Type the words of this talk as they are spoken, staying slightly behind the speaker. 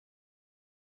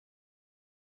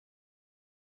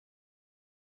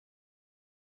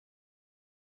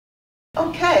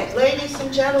Okay, ladies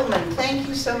and gentlemen, thank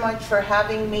you so much for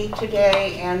having me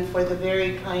today and for the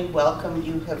very kind welcome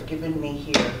you have given me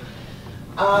here.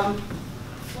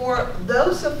 For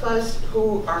those of us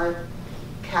who are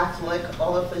Catholic,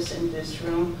 all of us in this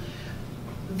room,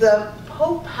 the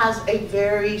Pope has a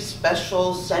very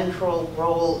special central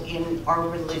role in our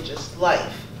religious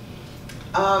life.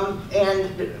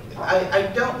 And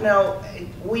I don't know,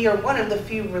 we are one of the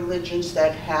few religions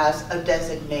that has a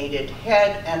designated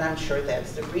head, and I'm sure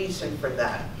that's the reason for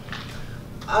that.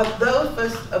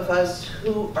 Those of us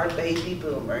who are baby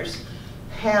boomers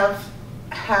have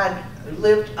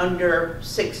lived under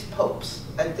 6 popes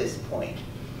at this point.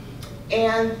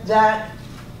 And that,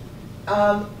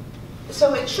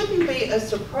 so it shouldn't be a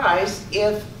surprise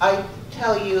if I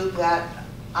tell you that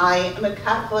I am a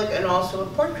Catholic and also a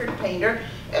portrait painter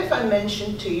if I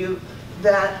mention to you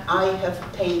that I have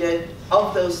painted,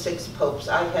 of those 6 popes,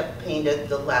 I have painted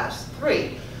the last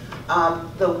 3.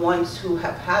 The ones who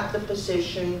have had the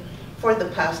position for the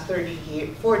past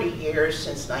 40 years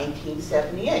since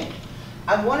 1978.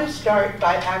 I want to start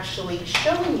by actually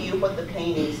showing you what the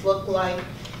paintings look like.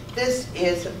 This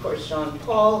is, of course, Jean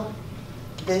Paul.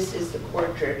 This is the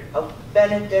portrait of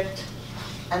Benedict.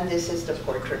 And this is the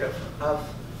portrait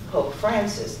of Pope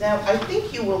Francis. Now, I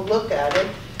think you will look at it,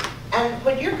 and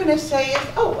what you're going to say is,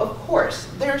 oh, of course,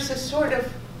 there's a sort of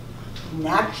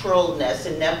naturalness,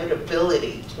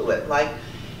 inevitability to it. Like,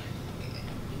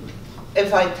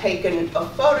 if I'd taken a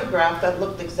photograph that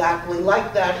looked exactly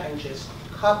like that and just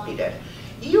copied it,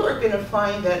 you are going to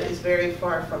find that is very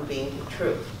far from being the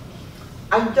truth.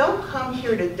 I don't come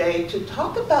here today to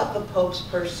talk about the popes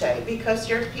per se, because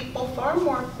there are people far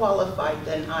more qualified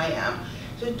than I am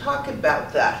to talk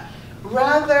about that.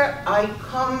 Rather, I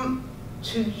come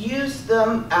to use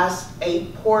them as a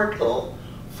portal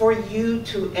for you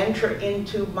to enter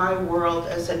into my world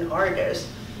as an artist,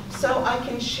 so I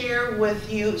can share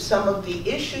with you some of the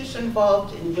issues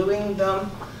involved in doing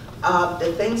them,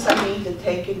 the things I need to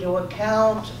take into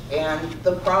account, and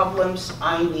the problems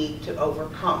I need to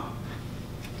overcome.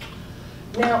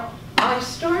 Now, I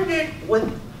started with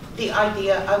the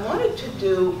idea I wanted to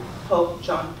do Pope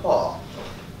John Paul.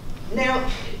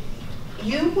 Now,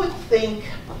 you would think,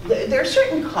 there are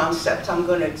certain concepts I'm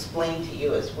going to explain to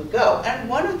you as we go, and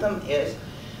one of them is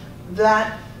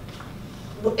that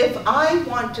if I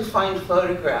want to find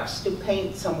photographs to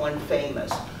paint someone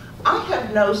famous, I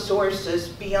have no sources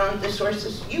beyond the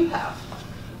sources you have.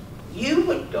 You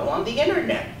would go on the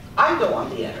internet. I go on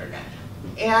the internet.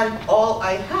 And all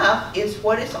I have is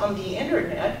what is on the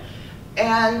internet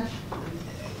and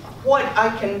what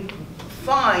I can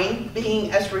find,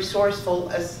 being as resourceful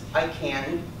as I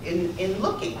can in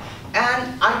looking.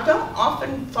 And I don't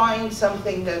often find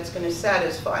something that's going to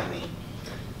satisfy me.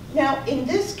 Now, in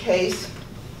this case,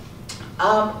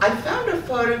 I found a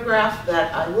photograph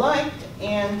that I liked,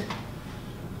 and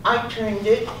I turned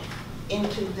it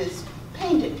into this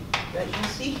painting that you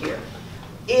see here.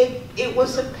 It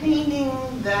was a painting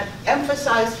that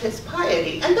emphasized his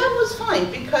piety, and that was fine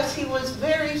because he was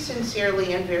very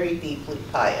sincerely and very deeply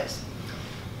pious.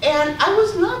 And I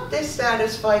was not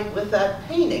dissatisfied with that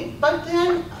painting, but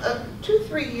then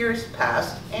 2-3 years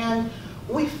passed, and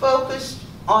we focused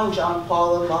on John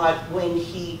Paul a lot when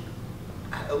he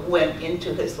went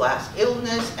into his last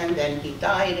illness, and then he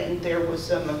died, and there was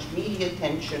so much media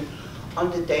attention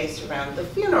on the days around the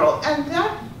funeral, and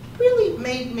that really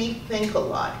made me think a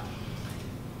lot.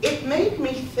 It made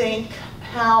me think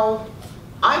how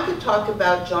I could talk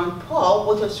about John Paul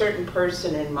with a certain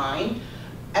person in mind,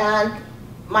 and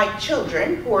my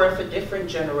children, who are of a different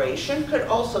generation, could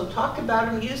also talk about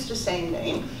him, use the same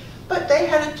name, but they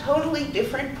had a totally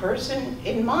different person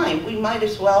in mind. We might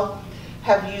as well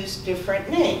have used different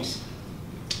names.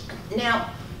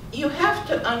 Now, you have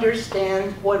to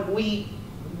understand what we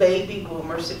baby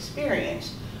boomers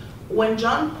experienced. When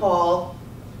John Paul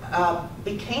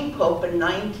became Pope in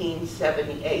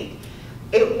 1978,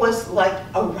 it was like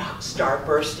a rock star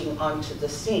bursting onto the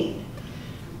scene.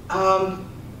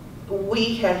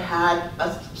 We had had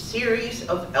a series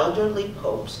of elderly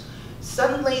popes.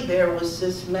 Suddenly there was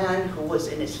this man who was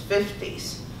in his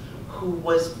 50s, who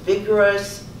was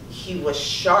vigorous, he was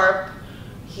sharp,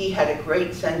 he had a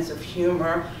great sense of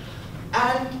humor,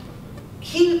 and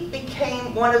he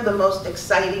became one of the most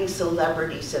exciting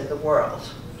celebrities in the world.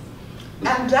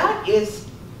 And that is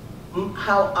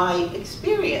how I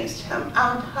experienced him,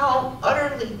 and how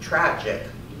utterly tragic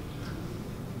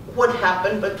what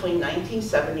happened between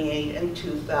 1978 and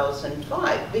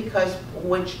 2005, because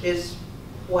which is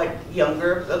what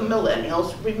younger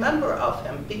millennials remember of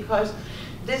him, because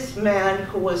this man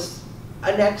who was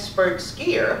an expert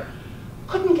skier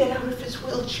couldn't get out of his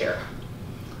wheelchair.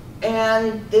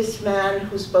 And this man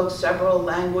who spoke several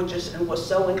languages and was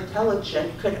so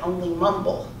intelligent could only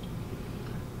mumble.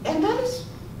 And that is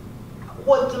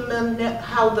what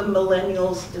how the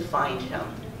millennials defined him.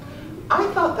 I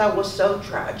thought that was so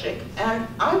tragic, and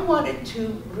I wanted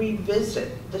to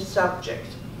revisit the subject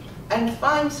and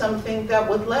find something that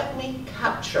would let me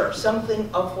capture something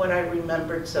of what I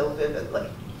remembered so vividly.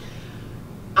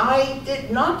 I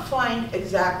did not find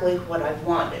exactly what I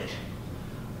wanted,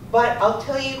 but I'll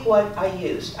tell you what I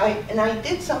used. And I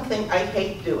did something I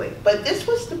hate doing, but this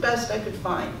was the best I could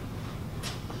find.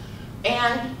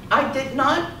 And I did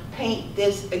not paint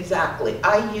this exactly.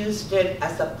 I used it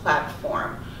as a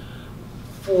platform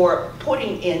for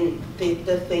putting in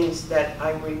the things that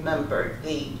I remembered.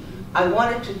 I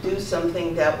wanted to do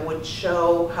something that would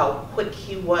show how quick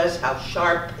he was, how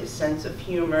sharp his sense of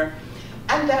humor,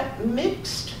 and that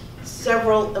mixed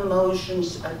several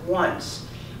emotions at once.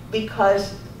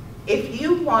 Because if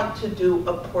you want to do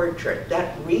a portrait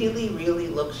that really, really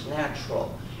looks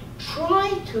natural, try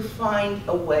to find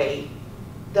a way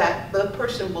that the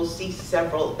person will see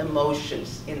several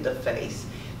emotions in the face.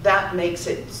 That makes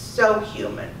it so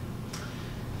human.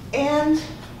 And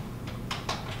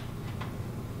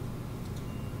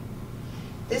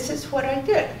this is what I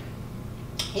did.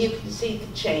 You can see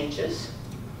the changes,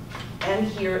 and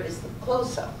here is the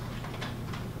close-up.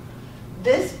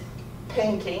 This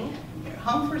painting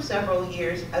hung for several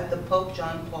years at the Pope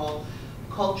John Paul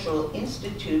Cultural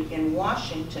Institute in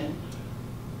Washington,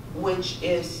 which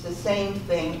is the same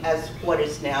thing as what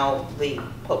is now the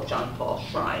Pope John Paul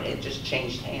Shrine. It just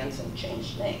changed hands and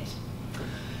changed names.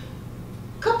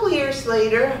 A couple of years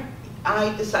later,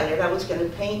 I decided I was going to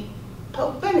paint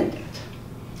Pope Benedict.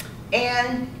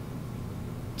 And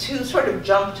to sort of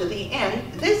jump to the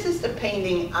end, this is the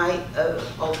painting I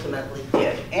ultimately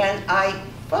did. And I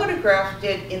photographed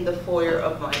it in the foyer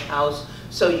of my house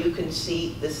so you can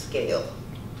see the scale.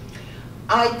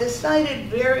 I decided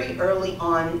very early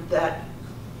on that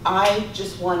I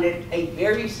just wanted a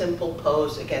very simple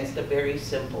pose against a very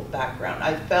simple background.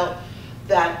 I felt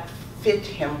that fit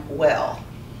him well.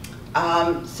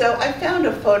 So I found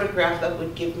a photograph that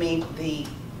would give me the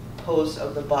pose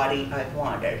of the body I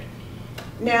wanted.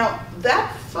 Now,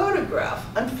 that photograph,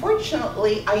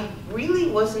 unfortunately, I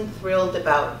really wasn't thrilled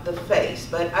about the face,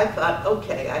 but I thought,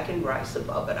 okay, I can rise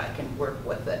above it, I can work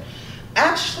with it.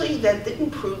 Actually, that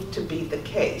didn't prove to be the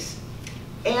case.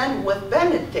 And with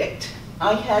Benedict,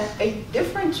 I had a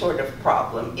different sort of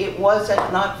problem. It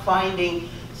wasn't not finding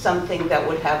something that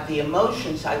would have the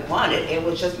emotions I wanted, it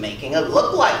was just making it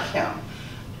look like him.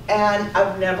 And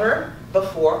I've never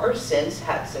before or since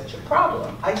had such a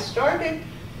problem. I started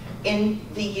in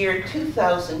the year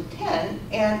 2010,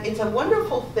 and it's a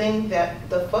wonderful thing that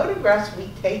the photographs we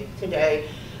take today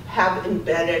have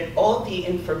embedded all the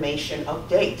information of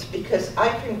dates, because I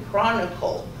can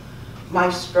chronicle my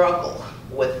struggle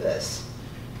with this.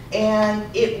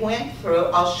 And it went through,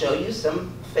 I'll show you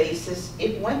some faces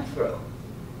it went through.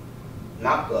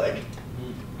 Not good,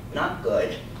 not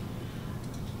good.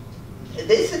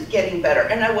 This is getting better,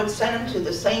 and I would send them to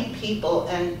the same people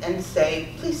and say,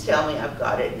 please tell me I've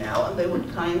got it now, and they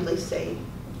would kindly say,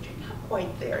 you're not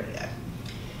quite there yet.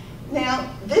 Now,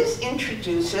 this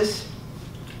introduces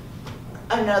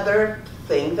another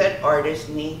thing that artists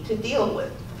need to deal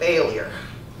with, failure.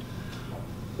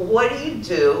 What do you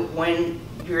do when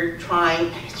you're trying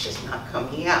and it's just not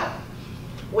coming out?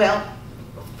 Well,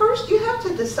 first you have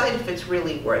to decide if it's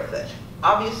really worth it.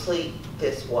 Obviously,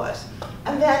 this was.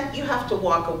 And then you have to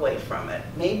walk away from it.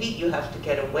 Maybe you have to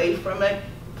get away from it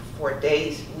for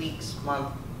days, weeks,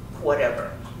 months,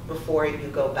 whatever, before you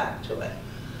go back to it.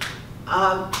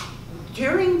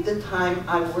 During the time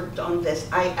I worked on this,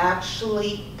 I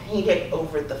actually painted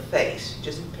over the face,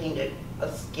 just painted a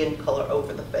skin color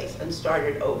over the face and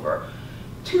started over.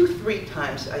 2-3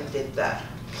 times I did that.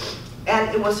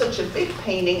 And it was such a big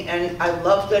painting, and I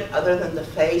loved it other than the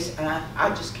face, and I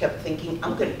just kept thinking,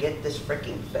 I'm gonna get this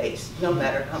freaking face, no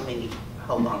matter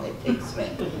how long it takes me.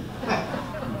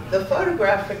 The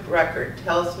photographic record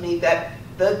tells me that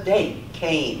the date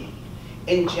came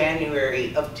in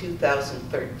January of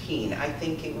 2013. I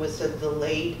think it was a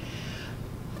delayed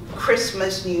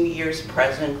Christmas, New Year's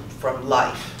present from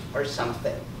life or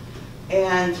something.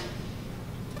 And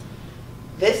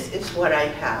this is what I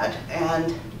had,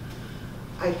 and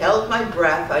I held my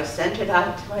breath, I sent it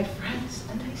out to my friends,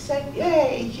 and I said,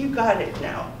 yay, you got it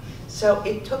now. So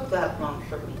it took that long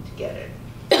for me to get it.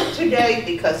 Today,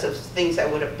 because of things I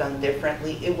would have done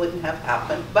differently, it wouldn't have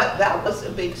happened, but that was a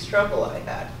big struggle I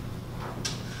had.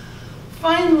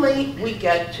 Finally, we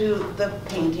get to the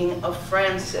painting of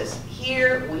Francis.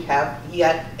 Here we have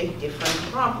yet a different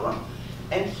problem.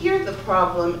 And here the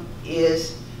problem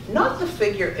is not the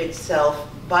figure itself,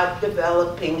 but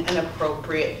developing an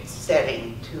appropriate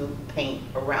setting to paint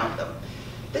around them.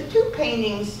 The two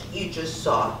paintings you just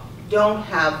saw don't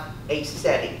have a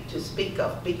setting to speak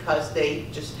of because they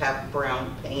just have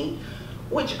brown paint,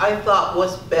 which I thought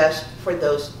was best for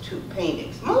those two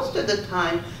paintings. Most of the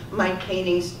time, my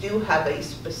paintings do have a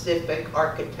specific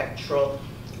architectural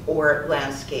or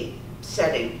landscape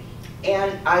setting,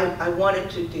 and I wanted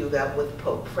to do that with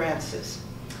Pope Francis.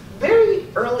 Very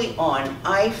early on,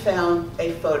 I found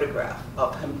a photograph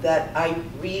of him that I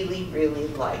really, really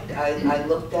liked. I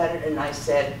looked at it and I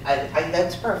said,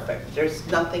 that's perfect, there's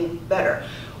nothing better.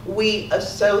 We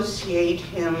associate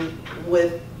him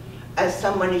with as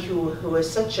someone who is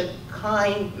such a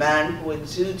kind man who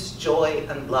exudes joy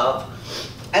and love.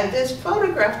 And this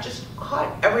photograph just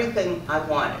caught everything I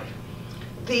wanted.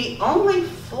 The only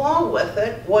flaw with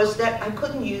it was that I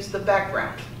couldn't use the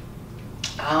background.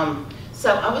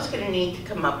 So I was going to need to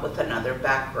come up with another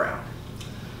background.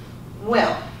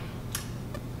 Well,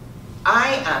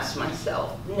 I asked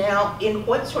myself, now in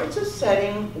what sorts of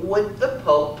setting would the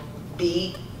Pope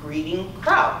be greeting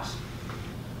crowds?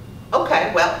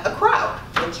 Okay, well, a crowd.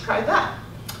 Let's try that.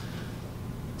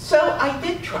 So I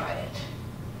did try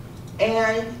it.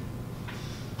 And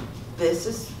this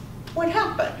is what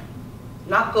happened.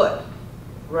 Not good,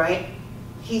 right?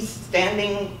 He's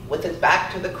standing with his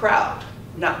back to the crowd.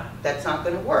 No, that's not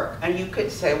going to work. And you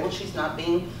could say, well, she's not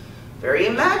being very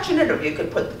imaginative. You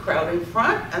could put the crowd in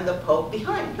front and the Pope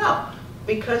behind. No,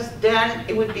 because then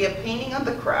it would be a painting of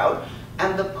the crowd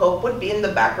and the Pope would be in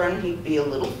the background. He'd be a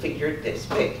little figure this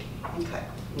big. Okay,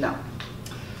 no.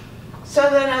 So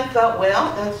then I thought,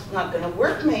 well, that's not going to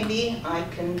work. Maybe I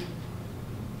can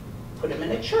put him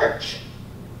in a church.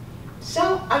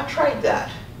 So I tried that.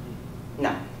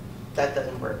 No, that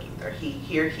doesn't work either.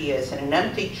 Here he is in an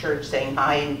empty church saying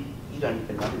hi, and you don't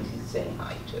even know who he's saying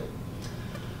hi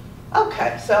to.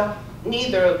 Okay, so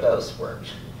neither of those worked.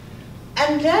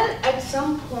 And then at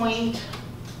some point,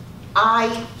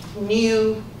 I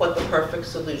knew what the perfect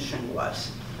solution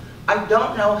was. I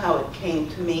don't know how it came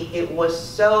to me. It was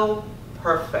so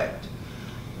perfect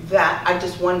that I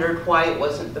just wondered why it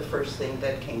wasn't the first thing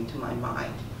that came to my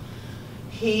mind.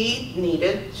 He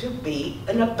needed to be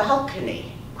in a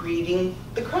balcony greeting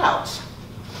the crowds.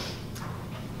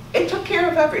 It took care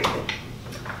of everything.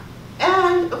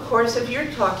 And of course, if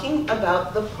you're talking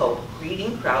about the Pope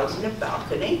greeting crowds in a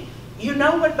balcony, you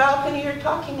know what balcony you're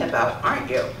talking about, aren't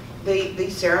you? The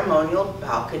ceremonial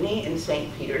balcony in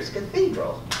St. Peter's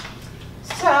Cathedral.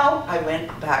 So I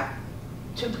went back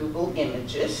to Google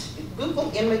Images.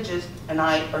 Google Images and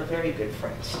I are very good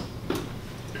friends.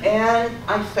 And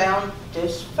I found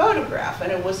this photograph,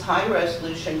 and it was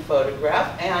high-resolution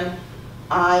photograph, and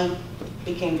I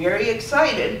became very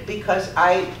excited because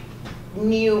I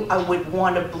knew I would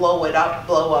want to blow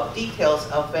up details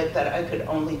of it that I could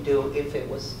only do if it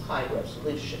was high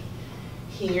resolution.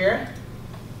 Here,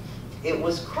 it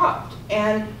was cropped,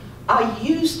 and I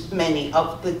used many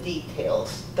of the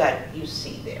details that you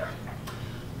see there.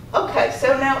 Okay,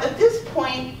 so now at this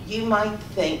point, you might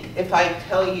think, if I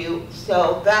tell you,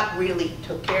 so that really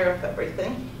took care of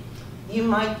everything, you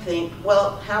might think,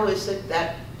 well, how is it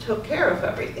that took care of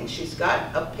everything? She's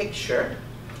got a picture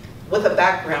with a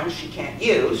background she can't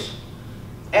use,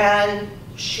 and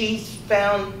she's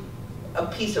found a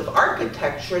piece of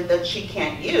architecture that she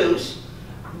can't use,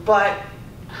 but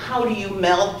how do you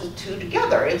meld the two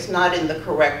together? It's not in the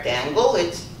correct angle.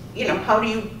 It's, you know, how do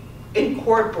you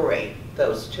incorporate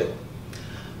those two?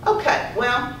 Okay,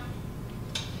 well,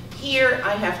 here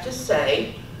I have to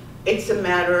say it's a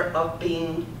matter of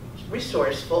being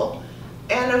resourceful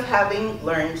and of having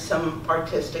learned some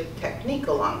artistic technique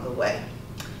along the way.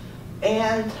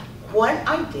 And what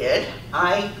I did,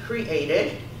 I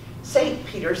created St.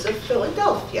 Peter's of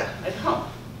Philadelphia at home,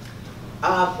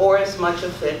 or as much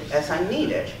of it as I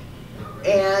needed.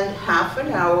 And half an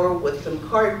hour with some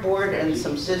cardboard and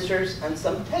some scissors and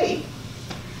some tape.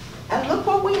 And look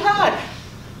what we had.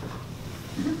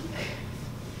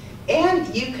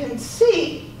 And you can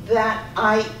see that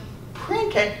I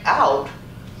printed out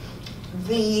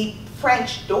the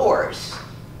French doors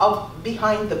of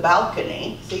behind the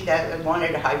balcony. See that I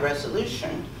wanted a high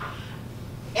resolution.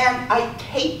 And I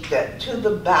taped it to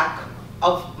the back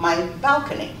of my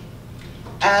balcony.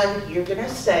 And you're gonna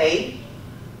say,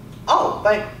 oh,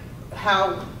 but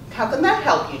how can that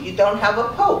help you? You don't have a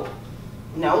pope.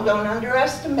 No, don't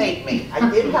underestimate me. I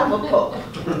did have a pope.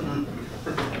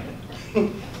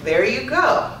 There you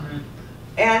go.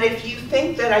 And if you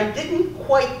think that I didn't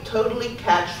quite totally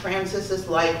catch Francis's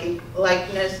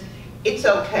likeness, it's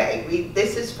okay.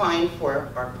 This is fine for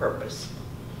our purpose.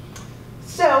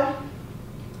 So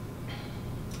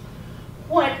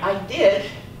what I did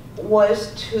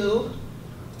was to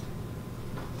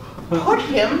put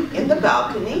him in the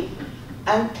balcony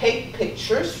and take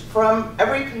pictures from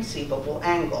every conceivable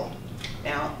angle.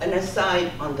 Now, an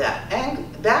aside on that,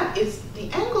 the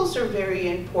angles are very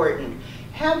important.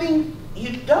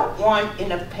 You don't want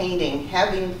in a painting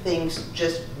having things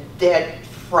just dead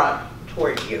front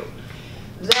toward you.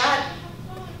 That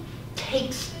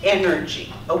takes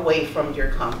energy away from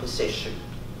your composition.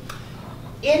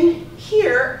 In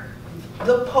here,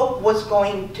 the Pope was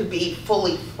going to be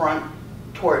fully front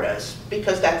toward us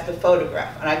because that's the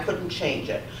photograph and I couldn't change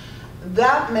it.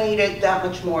 That made it that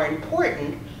much more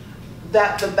important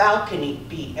that the balcony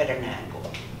be at an angle.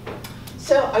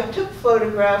 So I took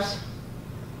photographs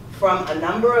from a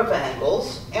number of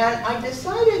angles, and I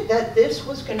decided that this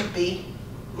was going to be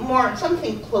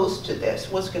something close to this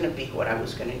was going to be what I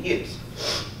was going to use.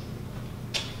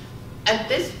 At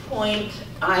this point,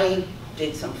 I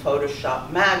did some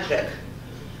Photoshop magic,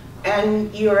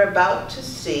 and you're about to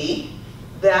see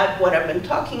that what I've been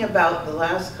talking about the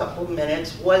last couple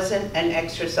minutes wasn't an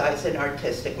exercise in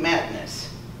artistic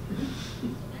madness.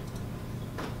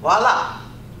 Voila!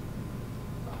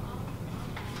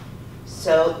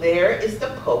 So there is the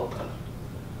Pope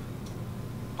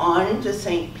on the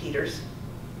St. Peter's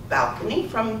balcony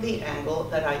from the angle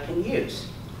that I can use.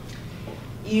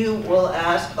 You will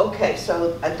ask, okay,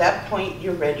 so at that point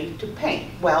you're ready to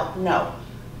paint. Well, no.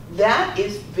 That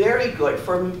is very good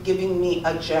for giving me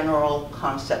a general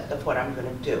concept of what I'm going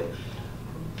to do.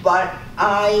 But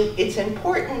it's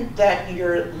important that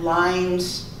your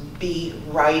lines be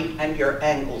right and your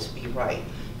angles be right.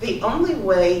 The only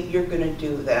way you're going to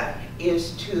do that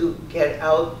is to get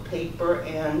out paper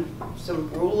and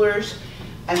some rulers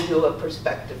and do a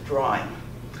perspective drawing.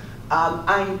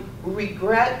 I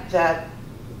regret that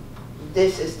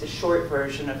this is the short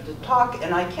version of the talk,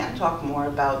 and I can't talk more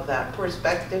about that.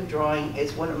 Perspective drawing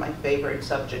is one of my favorite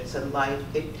subjects in life.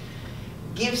 It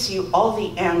gives you all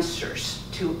the answers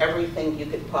to everything you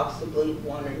could possibly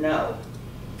want to know.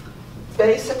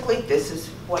 Basically, this is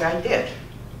what I did.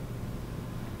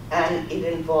 And it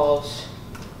involves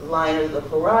line of the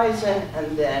horizon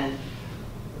and then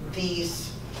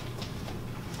these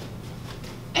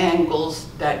angles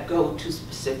that go to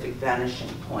specific vanishing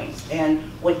points. And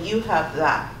when you have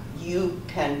that, you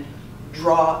can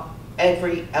draw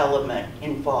every element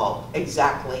involved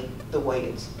exactly the way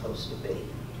it's supposed to be.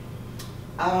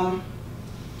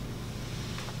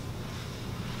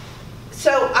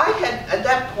 So I had, at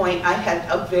that point, I had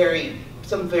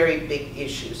some very big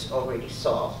issues already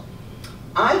solved.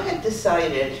 I had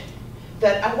decided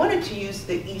that I wanted to use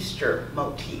the Easter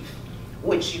motif,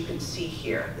 which you can see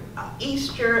here.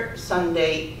 Easter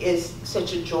Sunday is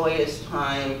such a joyous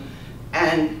time,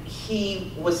 and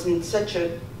he was in such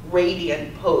a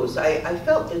radiant pose. I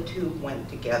felt the two went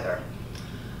together.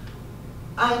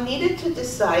 I needed to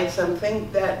decide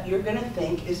something that you're going to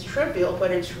think is trivial,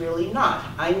 but it's really not.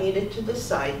 I needed to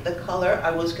decide the color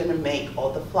I was going to make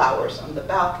all the flowers on the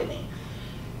balcony.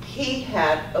 He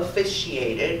had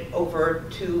officiated over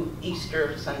 2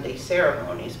 Easter Sunday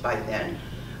ceremonies by then,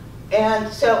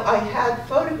 and so I had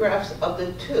photographs of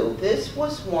the two. This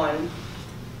was one,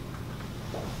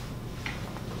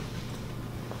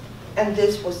 and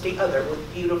this was the other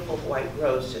with beautiful white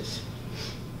roses.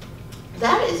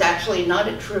 That is actually not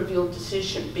a trivial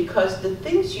decision because the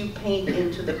things you paint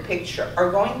into the picture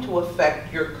are going to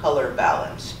affect your color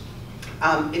balance.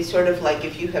 It's sort of like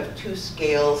if you have 2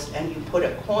 scales and you put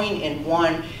a coin in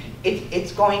one,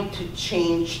 it's going to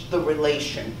change the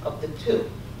relation of the two.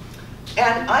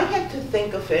 And I had to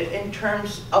think of it in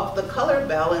terms of the color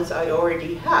balance I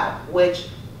already had, which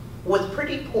was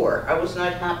pretty poor. I was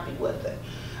not happy with it.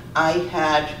 I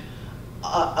had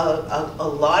a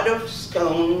lot of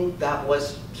stone that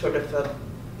was sort of a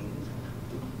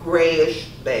grayish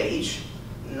beige,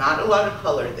 not a lot of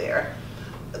color there.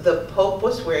 The Pope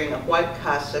was wearing a white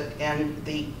cassock, and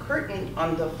the curtain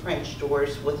on the French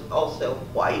doors was also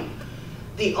white.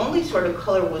 The only sort of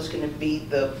color was going to be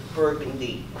the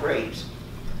burgundy grapes.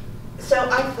 So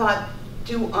I thought,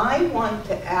 do I want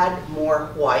to add more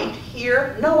white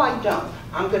here? No, I don't.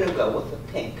 I'm going to go with a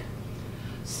pink.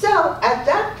 So at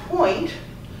that point,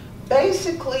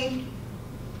 basically,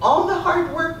 all the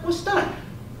hard work was done.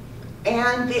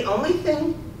 And the only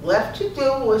thing left to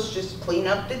do was just clean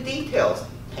up the details,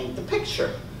 paint the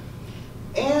picture.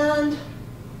 And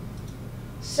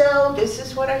so this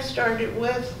is what I started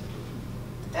with,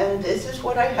 and this is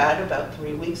what I had about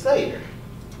 3 weeks later.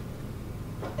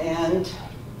 And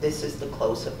this is the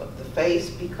close-up of the face,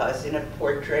 because in a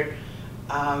portrait,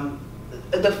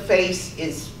 the face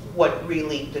is what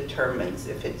really determines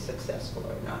if it's successful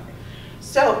or not.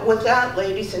 So with that,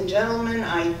 ladies and gentlemen,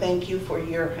 I thank you for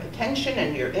your attention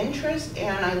and your interest,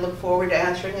 and I look forward to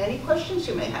answering any questions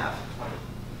you may have.